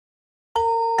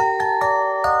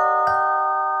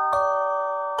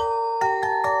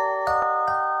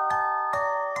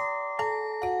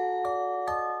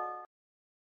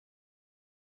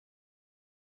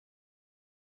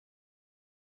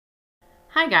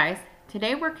Hi guys,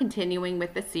 today we're continuing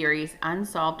with the series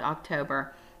Unsolved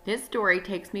October. This story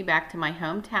takes me back to my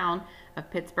hometown of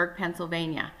Pittsburgh,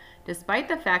 Pennsylvania. Despite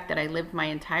the fact that I lived my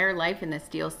entire life in the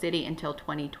Steel City until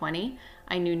 2020,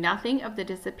 I knew nothing of the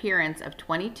disappearance of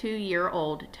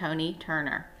 22-year-old Tonee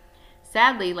Turner.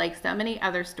 Sadly, like so many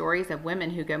other stories of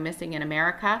women who go missing in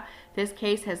America, this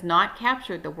case has not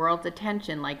captured the world's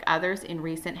attention like others in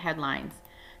recent headlines.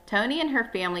 Tonee and her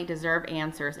family deserve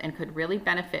answers and could really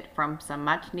benefit from some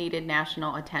much-needed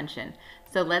national attention.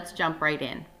 So let's jump right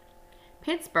in.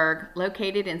 Pittsburgh,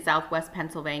 located in southwest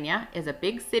Pennsylvania, is a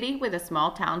big city with a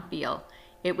small-town feel.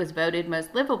 It was voted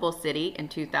most livable city in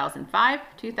 2005,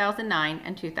 2009,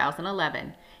 and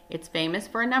 2011. It's famous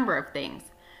for a number of things.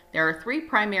 There are three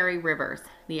primary rivers,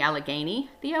 the Allegheny,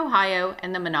 the Ohio,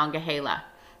 and the Monongahela.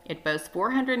 It boasts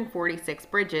 446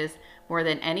 bridges, more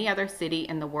than any other city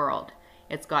in the world.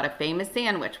 It's got a famous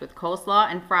sandwich with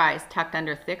coleslaw and fries tucked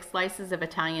under thick slices of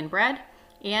Italian bread,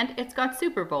 and it's got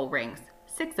Super Bowl rings,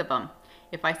 6 of them.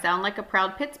 If I sound like a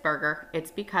proud Pittsburgher,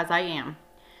 it's because I am.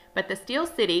 But the Steel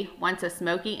City, once a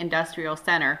smoky industrial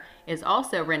center, is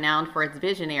also renowned for its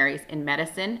visionaries in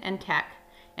medicine and tech,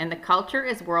 and the culture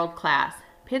is world-class.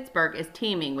 Pittsburgh is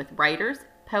teeming with writers,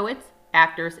 poets,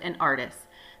 actors, and artists.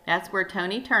 That's where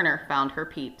Tonee Turner found her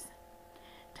peeps.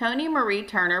 Tonee Marie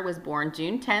Turner was born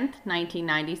June 10,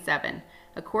 1997.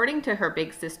 According to her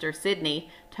big sister Sydney,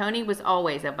 Tonee was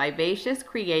always a vivacious,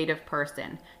 creative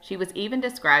person. She was even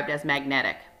described as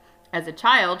magnetic. As a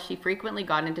child, she frequently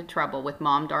got into trouble with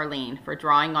Mom Darlene for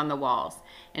drawing on the walls,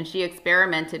 and she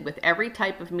experimented with every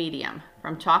type of medium,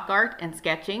 from chalk art and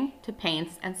sketching to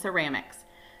paints and ceramics.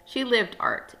 She lived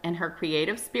art, and her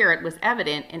creative spirit was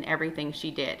evident in everything she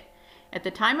did. At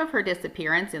the time of her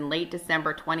disappearance in late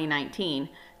December 2019,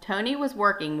 Tonee was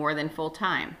working more than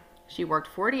full-time. She worked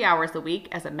 40 hours a week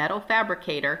as a metal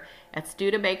fabricator at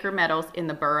Studebaker Metals in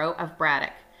the borough of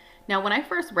Braddock. Now, when I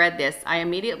first read this, I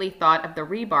immediately thought of the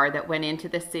rebar that went into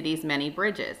the city's many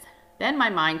bridges. Then my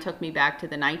mind took me back to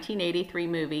the 1983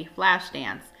 movie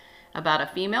Flashdance, about a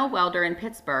female welder in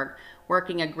Pittsburgh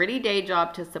working a gritty day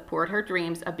job to support her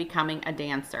dreams of becoming a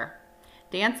dancer.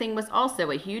 Dancing was also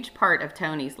a huge part of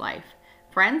Tonee's life.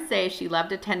 Friends say she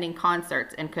loved attending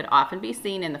concerts and could often be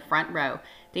seen in the front row,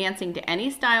 dancing to any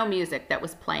style music that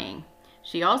was playing.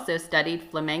 She also studied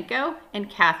flamenco and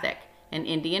Kathak, an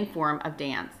Indian form of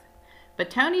dance. But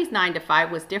Tonee's 9-to-5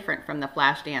 was different from the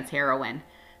Flashdance heroine.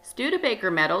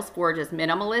 Studebaker Metals forges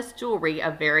minimalist jewelry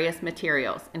of various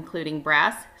materials, including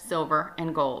brass, silver,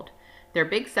 and gold. Their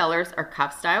big sellers are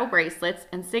cuff-style bracelets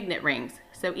and signet rings,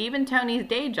 so even Tonee's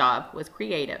day job was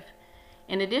creative.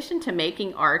 In addition to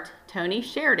making art, Tonee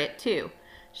shared it too.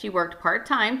 She worked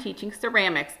part-time teaching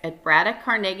ceramics at Braddock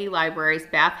Carnegie Library's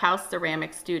Bathhouse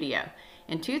Ceramics Studio.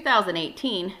 In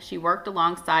 2018, she worked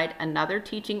alongside another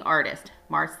teaching artist,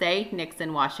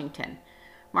 Nixon-Washington.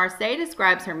 Marseille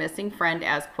describes her missing friend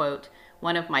as, quote,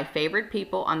 "one of my favorite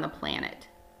people on the planet."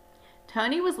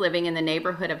 Tonee was living in the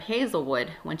neighborhood of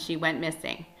Hazelwood when she went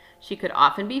missing. She could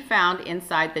often be found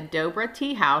inside the Dobra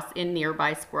Tea House in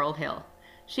nearby Squirrel Hill.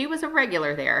 She was a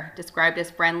regular there, described as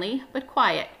friendly but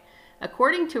quiet.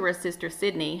 According to her sister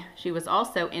Sydney, she was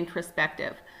also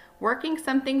introspective, working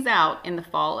some things out in the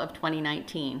fall of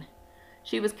 2019.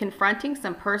 She was confronting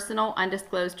some personal,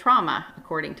 undisclosed trauma,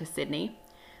 according to Sydney.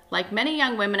 Like many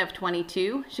young women of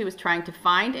 22, she was trying to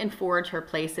find and forge her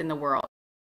place in the world.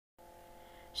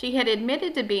 She had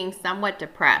admitted to being somewhat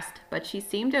depressed, but she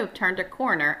seemed to have turned a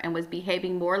corner and was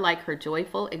behaving more like her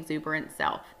joyful, exuberant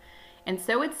self. And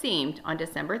so it seemed on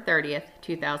December 30th,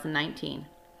 2019.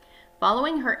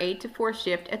 Following her 8-to-4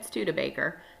 shift at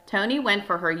Studebaker, Tonee went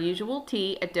for her usual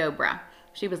tea at Dobra.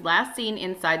 She was last seen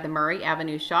inside the Murray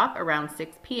Avenue shop around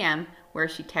 6 p.m., where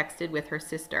she texted with her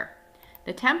sister.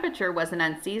 The temperature was an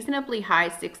unseasonably high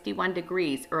 61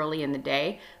 degrees early in the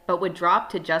day, but would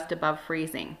drop to just above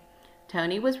freezing.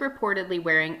 Tonee was reportedly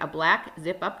wearing a black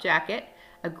zip-up jacket,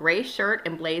 a gray shirt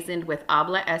emblazoned with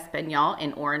Habla Español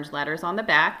in orange letters on the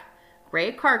back, gray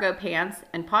cargo pants,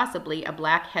 and possibly a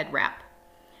black head wrap.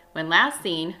 When last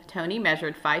seen, Tonee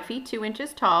measured 5 feet 2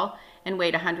 inches tall and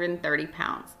weighed 130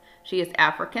 pounds. She is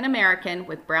African American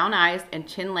with brown eyes and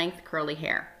chin-length curly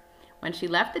hair. When she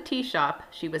left the tea shop,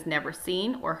 she was never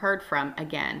seen or heard from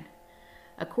again.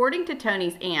 According to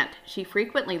Tonee's aunt, she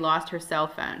frequently lost her cell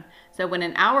phone, so when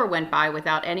an hour went by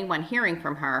without anyone hearing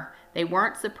from her, they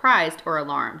weren't surprised or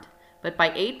alarmed. But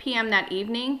by 8 p.m. that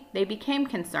evening, they became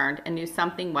concerned and knew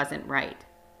something wasn't right.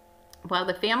 While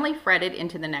the family fretted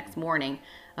into the next morning,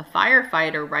 a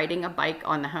firefighter riding a bike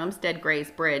on the Homestead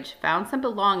Grays Bridge found some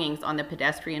belongings on the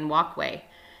pedestrian walkway.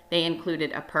 They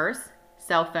included a purse,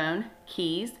 cell phone,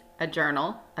 keys, a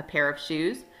journal, a a pair of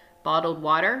shoes, bottled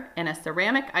water, and a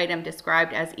ceramic item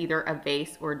described as either a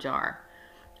vase or jar.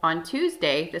 On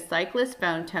Tuesday, the cyclist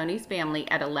phoned Tonee's family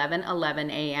at 11:11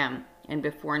 a.m., and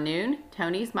before noon,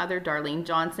 Tonee's mother, Darlene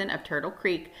Johnson of Turtle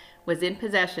Creek, was in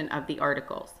possession of the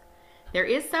articles. There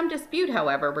is some dispute,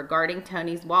 however, regarding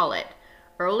Tonee's wallet.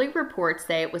 Early reports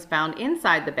say it was found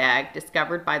inside the bag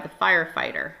discovered by the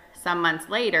firefighter. Some months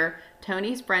later,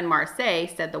 Tonee's friend Marseille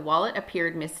said the wallet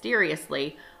appeared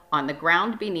mysteriously on the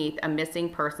ground beneath a missing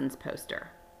persons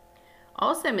poster.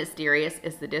 Also mysterious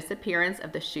is the disappearance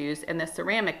of the shoes and the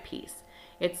ceramic piece.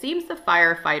 It seems the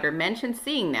firefighter mentioned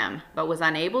seeing them, but was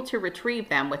unable to retrieve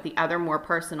them with the other more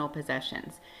personal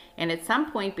possessions. And at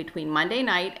some point between Monday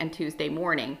night and Tuesday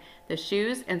morning, the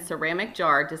shoes and ceramic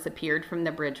jar disappeared from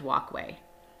the bridge walkway.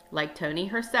 Like Tonee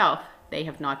herself, they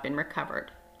have not been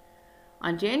recovered.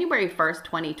 On January 1st,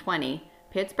 2020,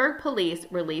 Pittsburgh Police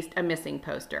released a missing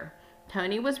poster.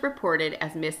 Tonee was reported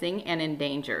as missing and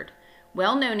endangered.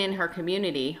 Well known in her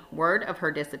community, word of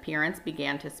her disappearance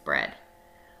began to spread.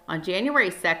 On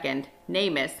January 2nd,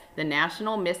 NamUs, the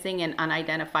National Missing and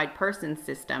Unidentified Persons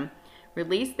System,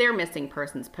 released their missing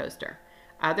persons poster.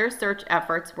 Other search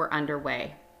efforts were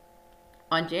underway.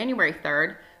 On January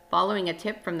 3rd, following a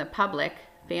tip from the public,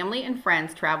 family and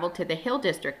friends traveled to the Hill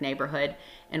District neighborhood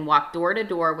and walked door to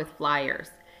door with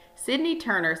flyers. Tonee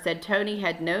Turner said Tonee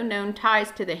had no known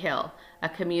ties to the Hill, a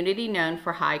community known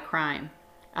for high crime.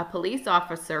 A police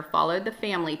officer followed the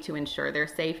family to ensure their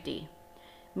safety.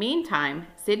 Meantime,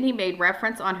 Tonee made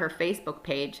reference on her Facebook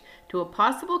page to a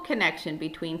possible connection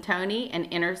between Tonee and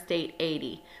Interstate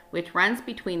 80, which runs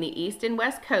between the east and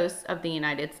west coasts of the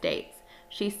United States.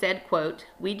 She said, quote,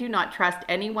 "We do not trust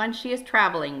anyone she is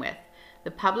traveling with."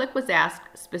 The public was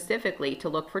asked specifically to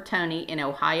look for Tonee in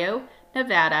Ohio,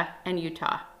 Nevada, and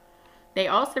Utah. They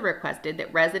also requested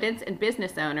that residents and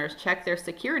business owners check their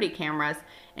security cameras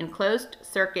and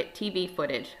closed-circuit TV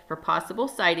footage for possible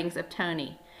sightings of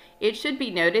Tonee. It should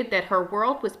be noted that her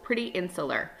world was pretty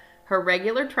insular. Her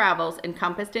regular travels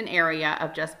encompassed an area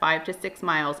of just 5 to 6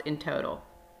 miles in total.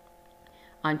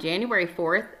 On January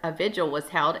 4th, a vigil was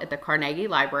held at the Carnegie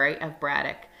Library of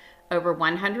Braddock. Over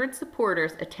 100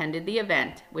 supporters attended the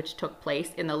event, which took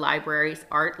place in the library's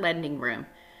art lending room.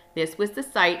 This was the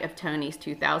site of Tonee's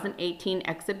 2018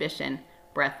 exhibition,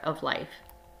 Breath of Life.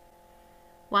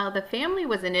 While the family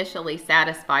was initially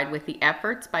satisfied with the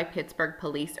efforts by Pittsburgh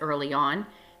Police early on,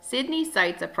 Tonee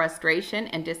cites a frustration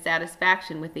and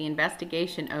dissatisfaction with the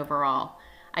investigation overall.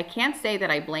 I can't say that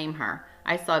I blame her.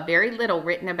 I saw very little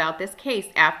written about this case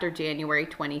after January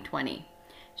 2020.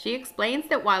 She explains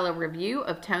that while a review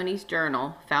of Tonee's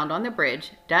journal, found on the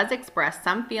bridge, does express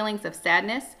some feelings of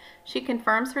sadness, she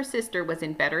confirms her sister was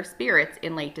in better spirits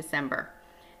in late December.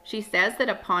 She says that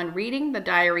upon reading the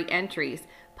diary entries,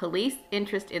 police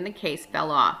interest in the case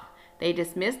fell off. They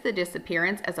dismissed the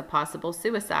disappearance as a possible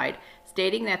suicide,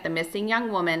 stating that the missing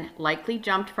young woman likely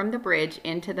jumped from the bridge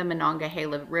into the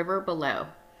Monongahela River below.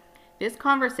 This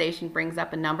conversation brings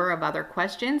up a number of other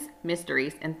questions,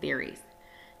 mysteries, and theories.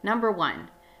 Number 1.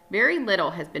 Very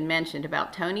little has been mentioned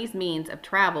about Tonee's means of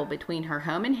travel between her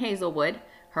home in Hazelwood,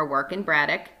 her work in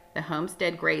Braddock, the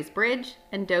Homestead Grays Bridge,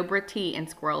 and Dobra Tea in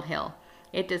Squirrel Hill.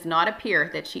 It does not appear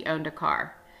that she owned a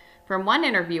car. From one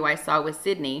interview I saw with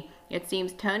Tonee, it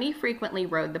seems Tonee frequently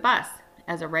rode the bus.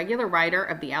 As a regular rider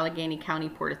of the Allegheny County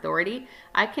Port Authority,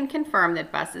 I can confirm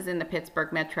that buses in the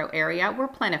Pittsburgh metro area were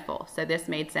plentiful, so this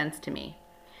made sense to me.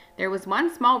 There was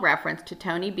one small reference to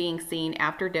Tonee being seen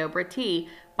after Dobra Tea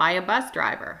by a bus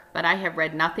driver, but I have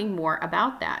read nothing more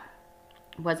about that.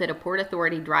 Was it a Port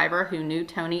Authority driver who knew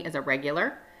Tonee as a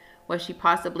regular? Was she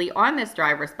possibly on this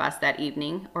driver's bus that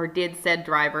evening, or did said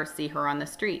driver see her on the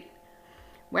street?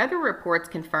 Weather reports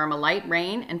confirm a light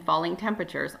rain and falling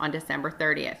temperatures on December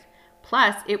 30th.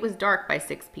 Plus, it was dark by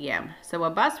 6 p.m., so a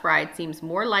bus ride seems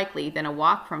more likely than a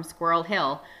walk from Squirrel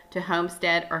Hill to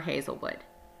Homestead or Hazelwood.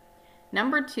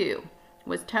 Number 2.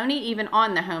 Was Tonee even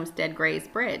on the Homestead Grays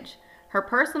Bridge? Her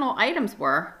personal items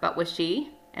were, but was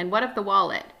she? And what of the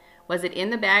wallet? Was it in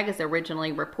the bag as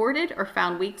originally reported or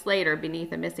found weeks later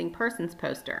beneath a missing persons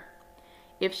poster?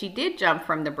 If she did jump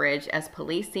from the bridge, as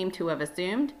police seem to have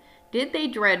assumed, did they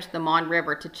dredge the Mon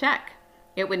River to check?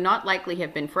 It would not likely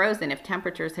have been frozen if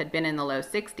temperatures had been in the low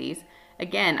 60s.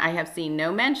 Again, I have seen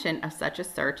no mention of such a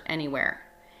search anywhere.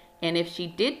 And if she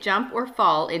did jump or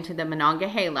fall into the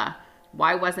Monongahela,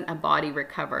 why wasn't a body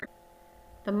recovered?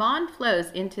 The Mon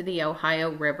flows into the Ohio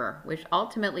River, which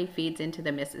ultimately feeds into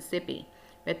the Mississippi,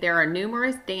 but there are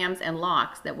numerous dams and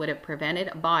locks that would have prevented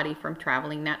a body from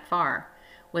traveling that far.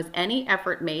 Was any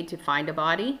effort made to find a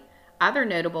body? Other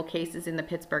notable cases in the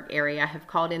Pittsburgh area have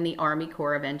called in the Army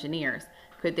Corps of Engineers.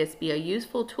 Could this be a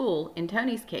useful tool in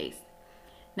Tonee's case?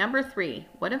 Number 3,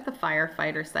 what of the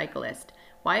firefighter cyclist?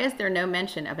 Why is there no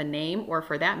mention of a name or,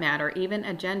 for that matter, even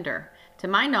a gender? To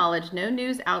my knowledge, no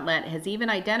news outlet has even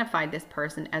identified this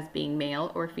person as being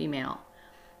male or female.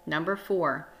 Number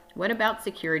 4, what about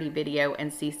security video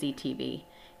and CCTV?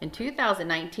 In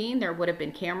 2019, there would have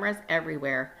been cameras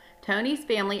everywhere. Tonee's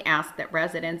family asked that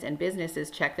residents and businesses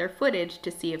check their footage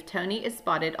to see if Tonee is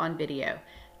spotted on video.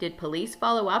 Did police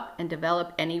follow up and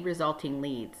develop any resulting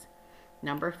leads?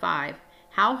 Number 5,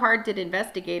 how hard did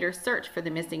investigators search for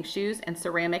the missing shoes and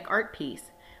ceramic art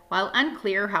piece? While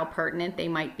unclear how pertinent they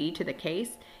might be to the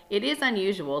case, it is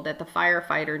unusual that the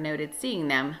firefighter noted seeing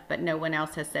them, but no one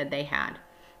else has said they had.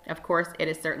 Of course, it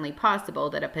is certainly possible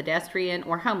that a pedestrian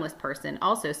or homeless person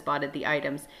also spotted the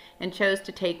items and chose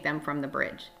to take them from the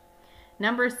bridge.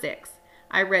 Number 6,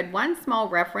 I read one small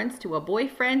reference to a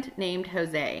boyfriend named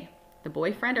Jose. The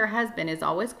boyfriend or husband is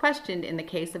always questioned in the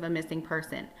case of a missing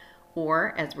person,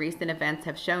 or, as recent events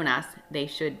have shown us, they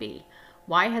should be.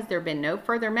 Why has there been no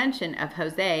further mention of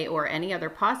Jose or any other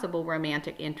possible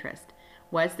romantic interest?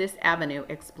 Was this avenue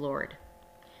explored?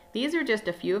 These are just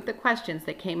a few of the questions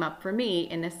that came up for me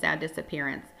in this sad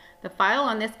disappearance. The file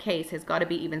on this case has got to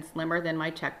be even slimmer than my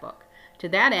checkbook. To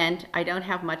that end, I don't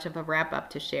have much of a wrap-up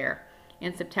to share.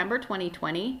 In September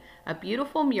 2020, a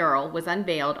beautiful mural was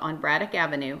unveiled on Braddock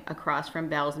Avenue across from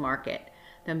Bell's Market.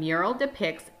 The mural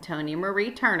depicts Tonee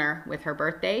Marie Turner with her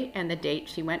birthday and the date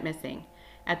she went missing.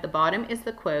 At the bottom is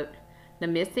the quote, "The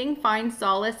missing find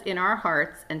solace in our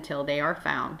hearts until they are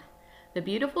found." The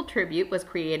beautiful tribute was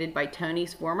created by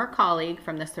Tonee's former colleague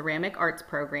from the Ceramic Arts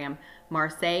program,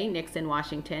 Marseille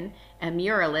Nixon-Washington, and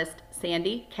muralist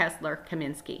Sandy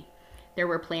Kessler-Kaminsky. There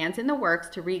were plans in the works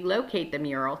to relocate the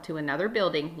mural to another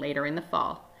building later in the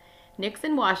fall.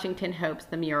 Nixon-Washington hopes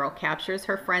the mural captures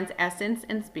her friend's essence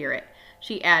and spirit.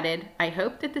 She added, "I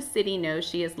hope that the city knows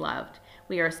she is loved.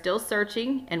 We are still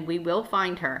searching and we will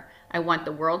find her. I want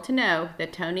the world to know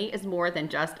that Tonee is more than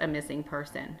just a missing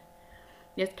person."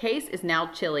 This case is now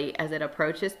chilly as it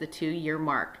approaches the 2-year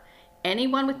mark.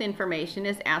 Anyone with information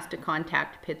is asked to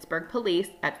contact Pittsburgh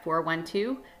Police at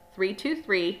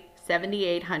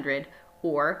 412-323-7800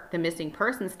 or the Missing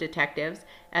Persons Detectives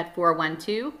at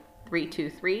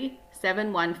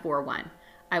 412-323-7141.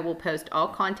 I will post all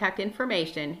contact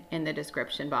information in the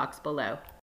description box below.